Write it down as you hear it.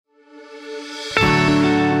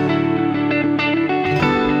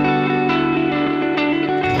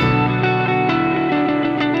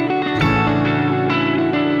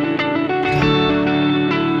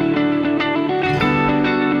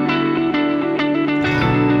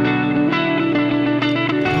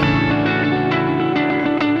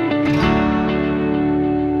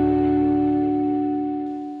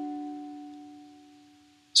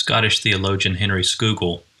Scottish theologian Henry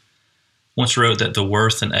Scougal once wrote that the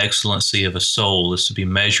worth and excellency of a soul is to be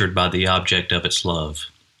measured by the object of its love.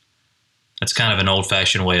 That's kind of an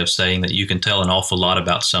old-fashioned way of saying that you can tell an awful lot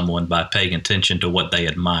about someone by paying attention to what they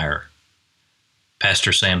admire.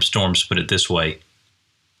 Pastor Sam Storms put it this way: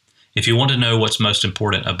 if you want to know what's most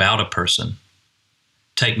important about a person,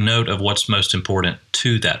 take note of what's most important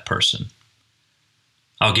to that person.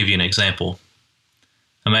 I'll give you an example.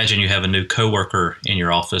 Imagine you have a new coworker in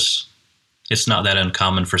your office. It's not that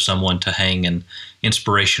uncommon for someone to hang an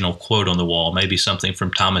inspirational quote on the wall, maybe something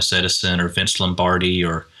from Thomas Edison or Vince Lombardi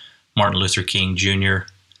or Martin Luther King Jr.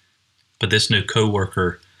 But this new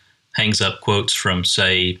coworker hangs up quotes from,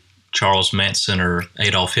 say, Charles Manson or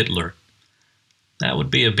Adolf Hitler. That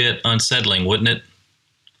would be a bit unsettling, wouldn't it?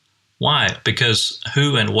 Why? Because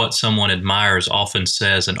who and what someone admires often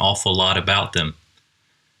says an awful lot about them.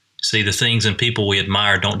 See, the things and people we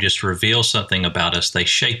admire don't just reveal something about us, they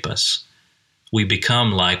shape us. We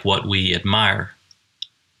become like what we admire.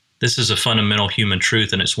 This is a fundamental human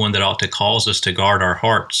truth, and it's one that ought to cause us to guard our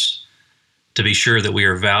hearts, to be sure that we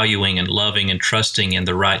are valuing and loving and trusting in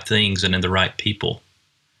the right things and in the right people.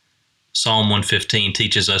 Psalm 115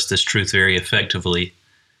 teaches us this truth very effectively.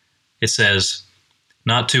 It says,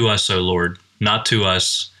 "Not to us, O Lord, not to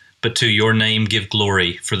us, but to your name give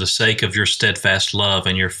glory for the sake of your steadfast love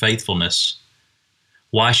and your faithfulness.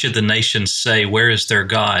 Why should the nations say, 'Where is their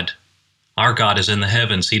God?' Our God is in the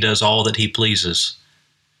heavens. He does all that he pleases.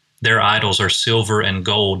 Their idols are silver and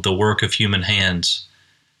gold, the work of human hands.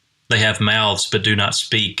 They have mouths but do not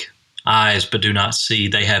speak, eyes but do not see.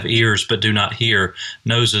 They have ears but do not hear,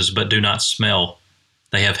 noses but do not smell.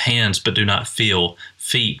 They have hands but do not feel,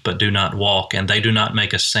 feet but do not walk, and they do not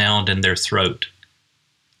make a sound in their throat.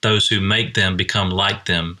 Those who make them become like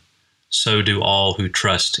them, so do all who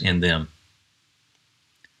trust in them."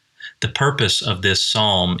 The purpose of this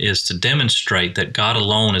psalm is to demonstrate that God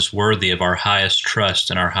alone is worthy of our highest trust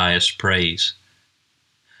and our highest praise.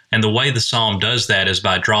 And the way the psalm does that is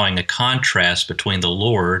by drawing a contrast between the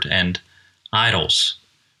Lord and idols.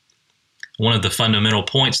 One of the fundamental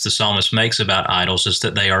points the psalmist makes about idols is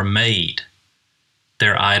that they are made.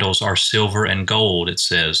 Their idols are silver and gold, it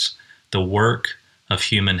says, the work of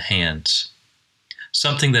human hands.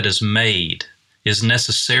 Something that is made is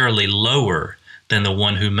necessarily lower than the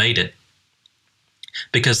one who made it,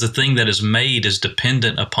 because the thing that is made is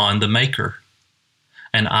dependent upon the maker.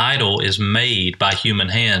 An idol is made by human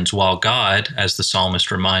hands, while God, as the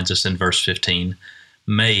psalmist reminds us in verse 15,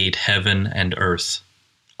 made heaven and earth.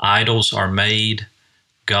 Idols are made,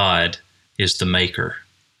 God is the maker.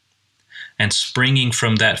 And springing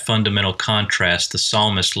from that fundamental contrast, the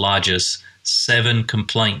psalmist lodges 7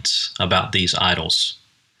 complaints about these idols.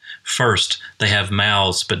 First, they have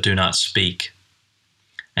mouths but do not speak.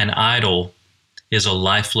 An idol is a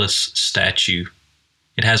lifeless statue.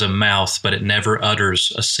 It has a mouth, but it never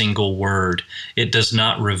utters a single word. It does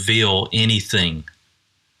not reveal anything.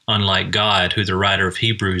 Unlike God, who the writer of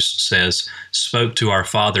Hebrews says, spoke to our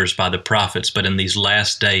fathers by the prophets, but in these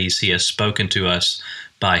last days he has spoken to us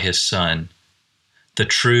by his Son. The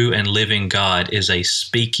true and living God is a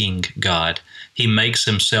speaking God. He makes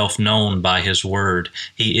himself known by his word.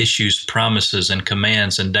 He issues promises and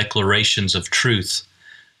commands and declarations of truth.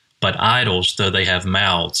 But idols, though they have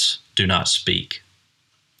mouths, do not speak.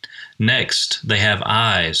 Next, they have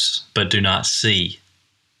eyes, but do not see.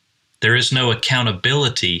 There is no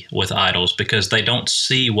accountability with idols because they don't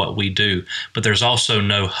see what we do, but there's also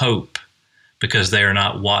no hope because they are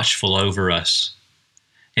not watchful over us.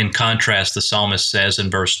 In contrast, the psalmist says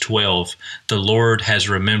in verse 12, "The Lord has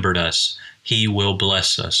remembered us. He will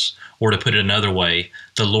bless us." Or to put it another way,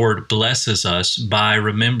 the Lord blesses us by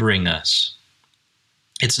remembering us.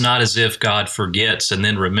 It's not as if God forgets and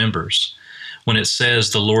then remembers. When it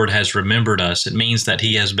says the Lord has remembered us, it means that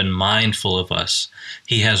he has been mindful of us.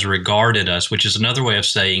 He has regarded us, which is another way of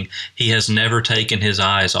saying he has never taken his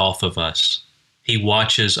eyes off of us. He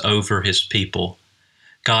watches over his people.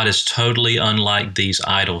 God is totally unlike these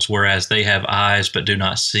idols. Whereas they have eyes but do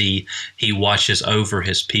not see, he watches over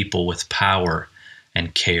his people with power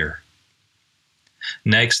and care.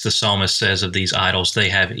 Next, the psalmist says of these idols, they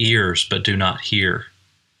have ears but do not hear.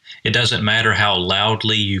 It doesn't matter how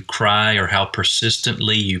loudly you cry or how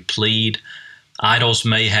persistently you plead. Idols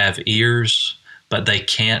may have ears, but they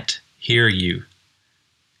can't hear you.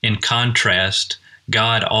 In contrast,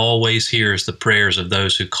 God always hears the prayers of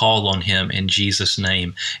those who call on him in Jesus'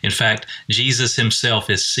 name. In fact, Jesus himself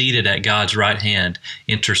is seated at God's right hand,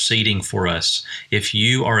 interceding for us. If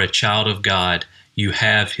you are a child of God, you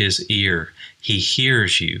have his ear. He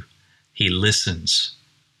hears you. He listens.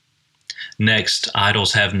 Next,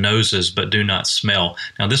 idols have noses but do not smell.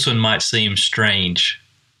 Now, this one might seem strange.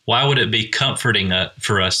 Why would it be comforting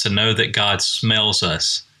for us to know that God smells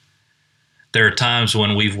us? There are times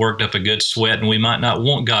when we've worked up a good sweat and we might not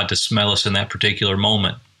want God to smell us in that particular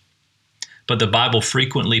moment. But the Bible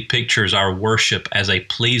frequently pictures our worship as a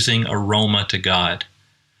pleasing aroma to God.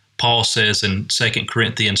 Paul says in 2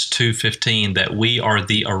 Corinthians 2:15 that we are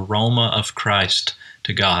the aroma of Christ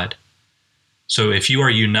to God. So if you are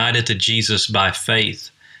united to Jesus by faith,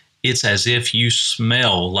 it's as if you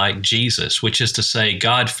smell like Jesus, which is to say,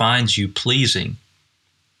 God finds you pleasing.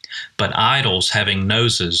 But idols, having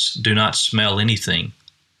noses, do not smell anything.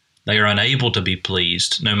 They are unable to be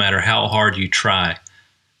pleased, no matter how hard you try.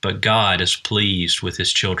 But God is pleased with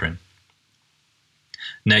his children.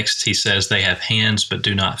 Next, he says they have hands but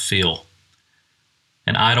do not feel.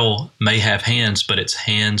 An idol may have hands, but its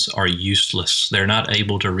hands are useless. They're not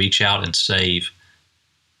able to reach out and save.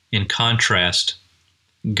 In contrast,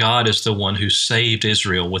 God is the one who saved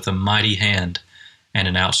Israel with a mighty hand and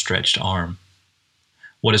an outstretched arm.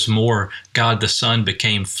 What is more, God the Son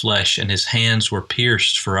became flesh, and his hands were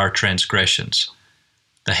pierced for our transgressions.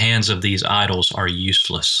 The hands of these idols are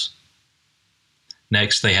useless.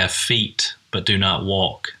 Next, they have feet but do not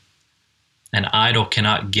walk. An idol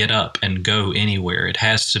cannot get up and go anywhere. It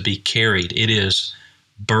has to be carried. It is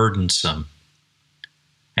burdensome.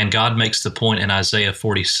 And God makes the point in Isaiah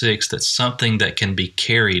 46 that something that can be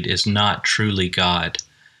carried is not truly God.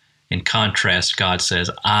 In contrast, God says,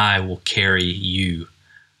 I will carry you.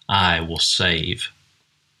 I will save.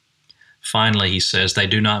 Finally, he says, they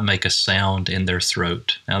do not make a sound in their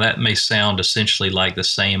throat. Now, that may sound essentially like the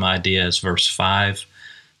same idea as verse 5.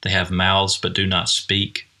 They have mouths but do not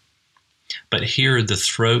speak. But here, the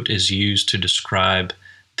throat is used to describe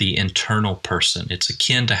the internal person. It's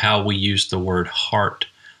akin to how we use the word heart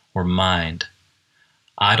or mind.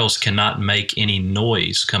 Idols cannot make any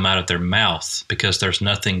noise come out of their mouth because there's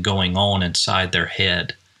nothing going on inside their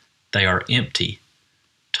head. They are empty,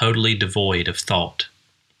 totally devoid of thought.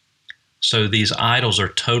 So these idols are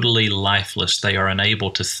totally lifeless. They are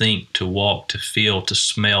unable to think, to walk, to feel, to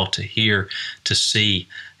smell, to hear, to see,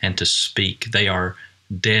 and to speak. They are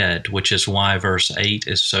dead, which is why verse 8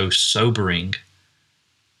 is so sobering.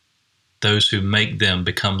 Those who make them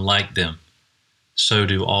become like them. So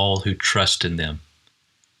do all who trust in them.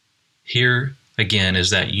 Here, again,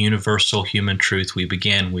 is that universal human truth we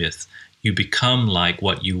began with. You become like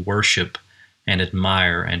what you worship and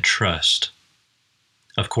admire and trust.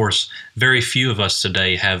 Of course, very few of us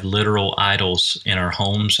today have literal idols in our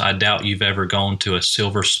homes. I doubt you've ever gone to a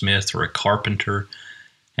silversmith or a carpenter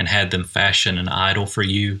and had them fashion an idol for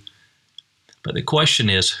you. But the question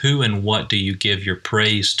is, who and what do you give your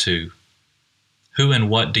praise to? Who and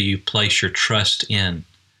what do you place your trust in?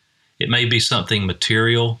 It may be something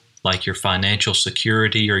material, like your financial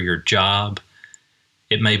security or your job.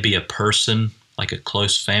 It may be a person, like a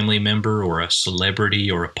close family member or a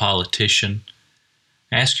celebrity or a politician.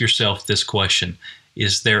 Ask yourself this question: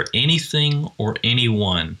 is there anything or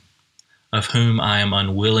anyone of whom I am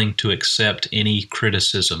unwilling to accept any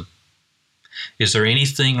criticism? Is there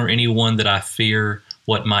anything or anyone that I fear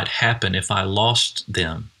what might happen if I lost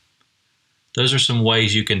them? Those are some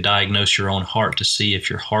ways you can diagnose your own heart to see if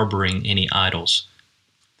you're harboring any idols.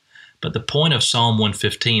 But the point of Psalm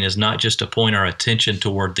 115 is not just to point our attention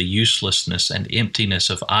toward the uselessness and emptiness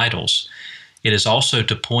of idols. It is also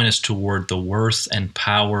to point us toward the worth and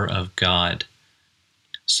power of God.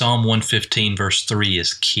 Psalm 115 verse 3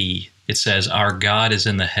 is key. It says, "Our God is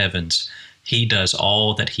in the heavens. He does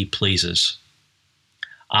all that he pleases."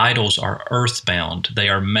 Idols are earthbound. They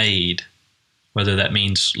are made, whether that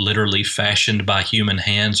means literally fashioned by human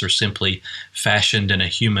hands or simply fashioned in a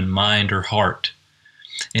human mind or heart.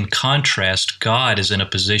 In contrast, God is in a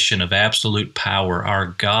position of absolute power. Our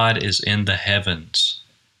God is in the heavens.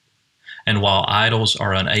 And while idols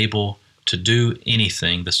are unable to do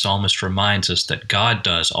anything, the psalmist reminds us that God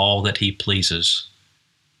does all that he pleases.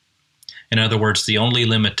 In other words, the only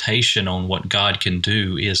limitation on what God can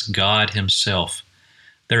do is God himself.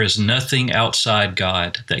 There is nothing outside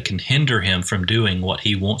God that can hinder him from doing what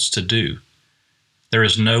he wants to do. There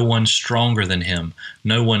is no one stronger than him,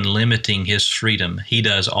 no one limiting his freedom. He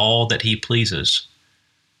does all that he pleases.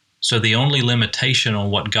 So the only limitation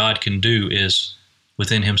on what God can do is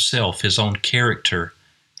within himself, his own character,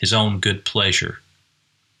 his own good pleasure.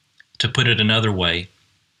 To put it another way,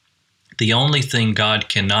 the only thing God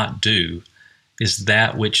cannot do is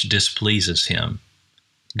that which displeases him.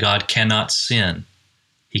 God cannot sin.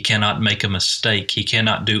 He cannot make a mistake. He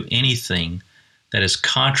cannot do anything that is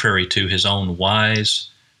contrary to his own wise,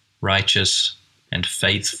 righteous, and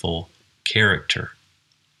faithful character.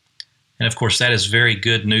 And of course, that is very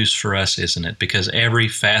good news for us, isn't it? Because every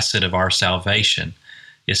facet of our salvation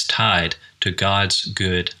is tied to God's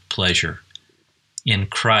good pleasure. In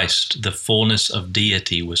Christ, the fullness of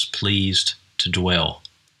deity was pleased to dwell.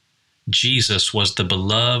 Jesus was the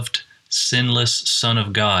beloved, sinless Son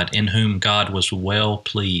of God, in whom God was well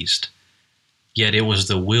pleased. Yet it was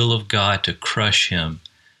the will of God to crush him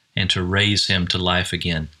and to raise him to life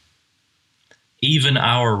again. Even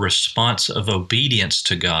our response of obedience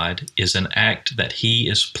to God is an act that he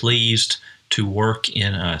is pleased to work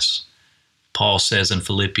in us. Paul says in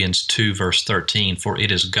Philippians 2, verse 13, "For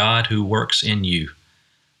it is God who works in you,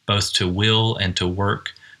 both to will and to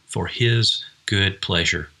work for his good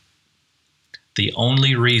pleasure." The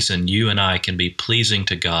only reason you and I can be pleasing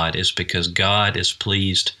to God is because God is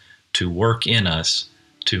pleased to work in us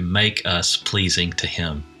to make us pleasing to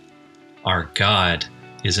him. Our God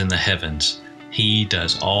is in the heavens. He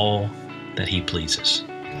does all that he pleases.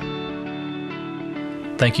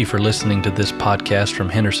 Thank you for listening to this podcast from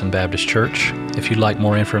Henderson Baptist Church. If you'd like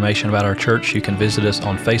more information about our church, you can visit us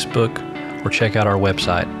on Facebook or check out our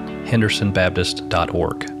website,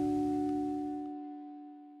 hendersonbaptist.org.